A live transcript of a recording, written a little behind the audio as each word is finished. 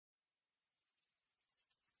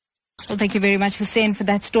Well, thank you very much, Hussein, for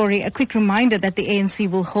that story. A quick reminder that the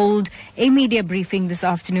ANC will hold a media briefing this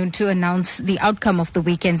afternoon to announce the outcome of the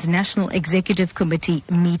weekend's National Executive Committee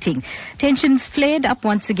meeting. Tensions flared up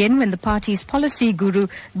once again when the party's policy guru,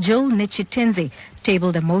 Jill Nechitenze,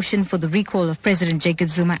 tabled a motion for the recall of President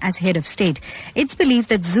Jacob Zuma as head of state. It's believed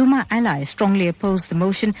that Zuma allies strongly opposed the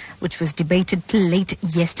motion, which was debated till late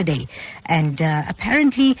yesterday. And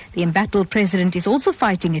apparently, the embattled president is also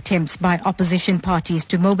fighting attempts by opposition parties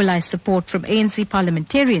to mobilize support from ANC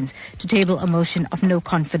parliamentarians to table a motion of no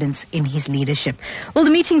confidence in his leadership. Well,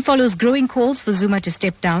 the meeting follows growing calls for Zuma to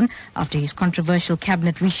step down after his controversial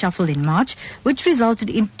cabinet reshuffle in March, which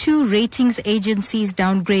resulted in 2 ratings agencies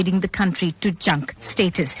downgrading the country to junk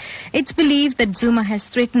status. It's believed that Zuma has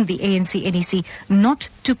threatened the ANC-NEC not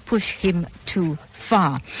to push him too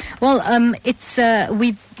far. Well,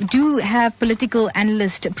 we do have political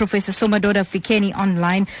analyst Professor Somadoda Fikeni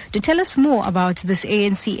online to tell us more about this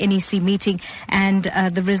ANC-NEC meeting and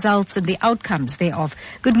the results and the outcomes thereof.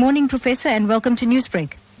 Good morning, Professor, and welcome to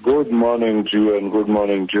Newsbreak. Good morning to you and good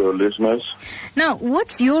morning to your listeners. Now,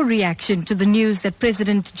 what's your reaction to the news that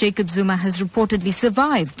President Jacob Zuma has reportedly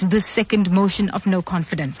survived this second motion of no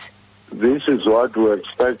confidence? This is what we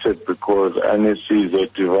expected because NEC is a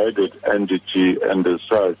divided entity, and as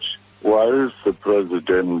such, whilst the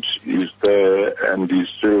president is there and is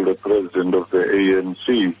still the president of the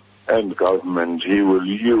ANC and government, he will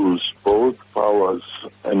use both powers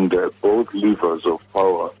and both levers of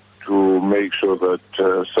power to make sure that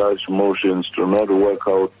such motions do not work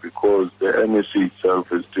out because the NEC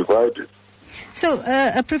itself is divided. So,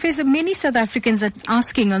 Professor, many South Africans are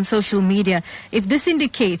asking on social media if this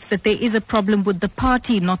indicates that there is a problem with the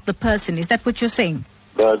party, not the person. Is that what you're saying?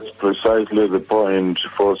 That's precisely the point.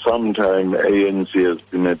 For some time, ANC has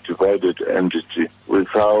been a divided entity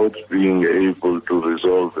without being able to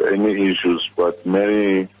resolve any issues, but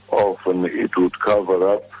many often it would cover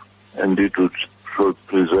up and it would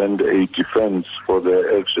present a defense for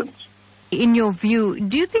their actions. In your view,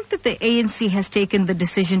 do you think that the ANC has taken the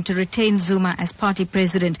decision to retain Zuma as party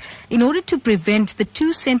president in order to prevent the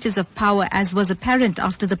 2 centers of power, as was apparent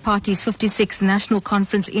after the party's 56th national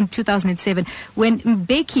conference in 2007 when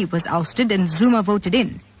Mbeki was ousted and Zuma voted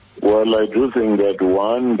in? Well, I do think that,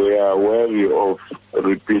 one, they are wary of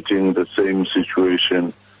repeating the same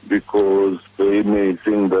situation because they may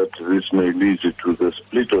think that this may lead to the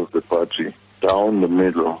split of the party down the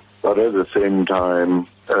middle, but at the same time,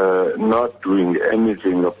 not doing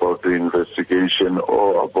anything about the investigation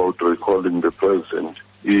or about recalling the president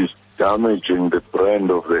is damaging the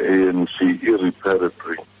brand of the ANC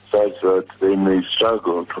irreparably, such that they may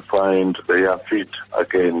struggle to find their feet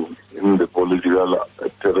again in the political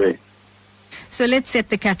terrain. So let's set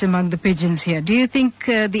the cat among the pigeons here. Do you think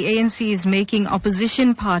the ANC is making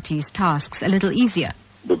opposition parties' tasks a little easier?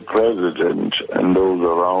 The president and those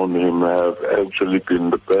around him have actually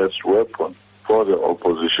been the best weapon for the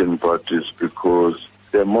opposition parties because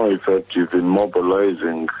they're more effective in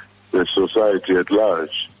mobilizing the society at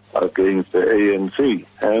large against the ANC.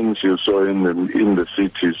 Hence, you saw in the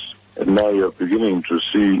cities, and now you're beginning to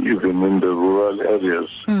see even in the rural areas,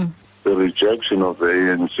 the rejection of the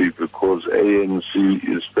ANC because ANC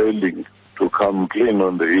is failing to come clean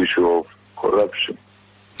on the issue of corruption.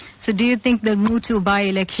 So do you think the Mutu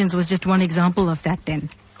by-elections was just one example of that then?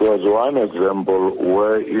 It was one example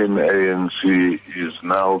wherein ANC is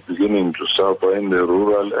now beginning to suffer in the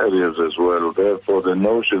rural areas as well. Therefore, the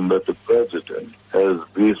notion that the president has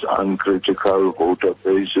this uncritical voter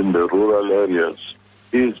base in the rural areas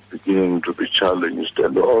is beginning to be challenged.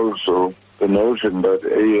 And also, the notion that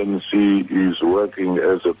ANC is working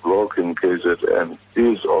as a bloc in KZN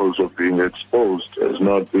is also being exposed as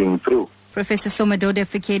not being true. Professor Somadoda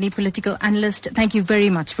Fikeni, political analyst, thank you very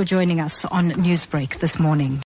much for joining us on Newsbreak this morning.